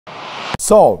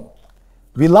So,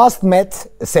 we last met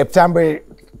September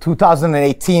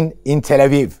 2018 in Tel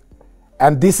Aviv.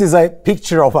 And this is a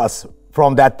picture of us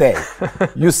from that day.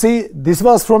 You see, this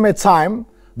was from a time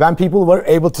when people were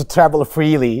able to travel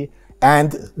freely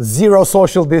and zero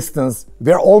social distance.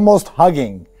 We're almost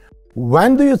hugging.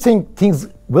 When do you think things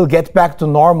will get back to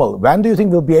normal? When do you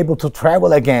think we'll be able to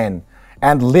travel again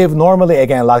and live normally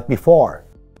again like before?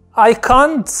 I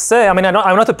can't say. I mean,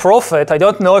 I'm not a prophet. I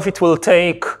don't know if it will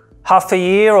take half a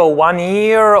year or 1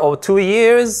 year or 2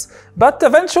 years, but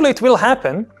eventually it will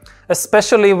happen,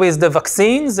 especially with the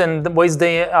vaccines and with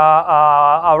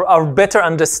our better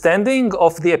understanding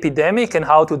of the epidemic and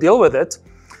how to deal with it.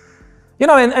 You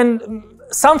know, and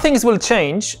some things will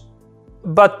change,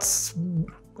 but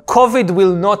COVID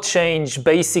will not change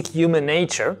basic human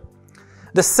nature.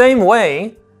 The same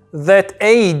way that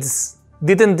AIDS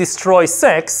didn't destroy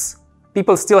sex,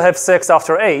 people still have sex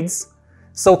after AIDS,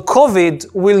 so COVID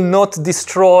will not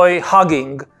destroy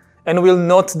hugging and will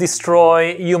not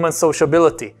destroy human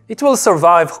sociability. It will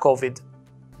survive COVID.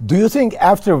 Do you think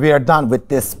after we are done with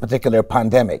this particular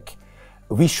pandemic,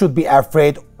 we should be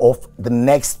afraid of the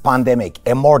next pandemic,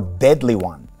 a more deadly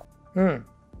one?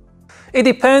 It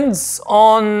depends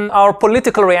on our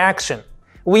political reaction.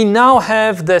 We now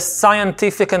have the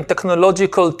scientific and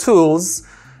technological tools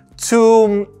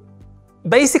to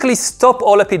basically stop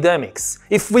all epidemics.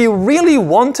 If we really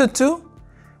wanted to,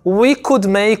 we could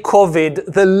make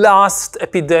COVID the last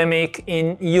epidemic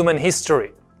in human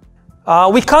history.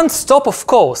 We can't stop, of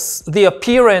course, the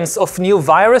appearance of new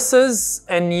viruses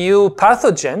and new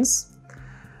pathogens,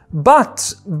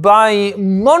 but by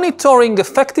monitoring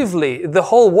effectively the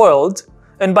whole world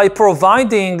and by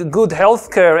providing good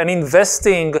healthcare and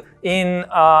investing in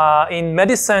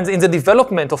medicines, in the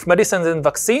development of medicines and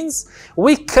vaccines,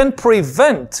 we can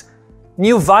prevent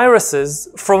new viruses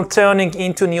from turning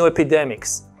into new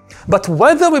epidemics. But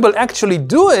whether we will actually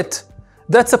do it,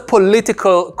 that's a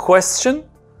political question.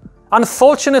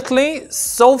 Unfortunately,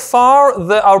 so far,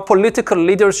 our political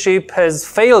leadership has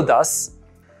failed us,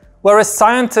 whereas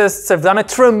scientists have done a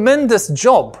tremendous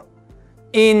job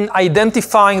in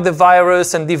identifying the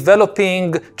virus and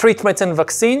developing treatments and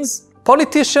vaccines.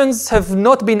 Politicians have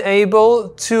not been able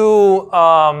to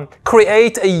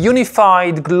create a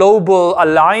unified global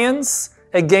alliance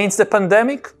against the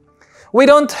pandemic. We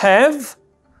don't have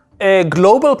a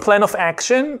global plan of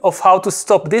action of how to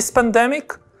stop this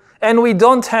pandemic, and we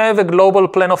don't have a global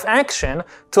plan of action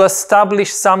to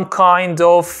establish some kind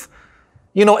of,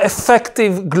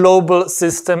 effective global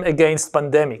system against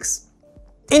pandemics.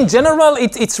 In general,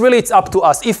 it's up to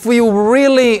us. If we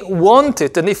really want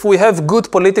it and if we have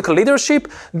good political leadership,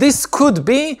 this could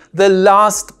be the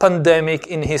last pandemic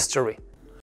in history.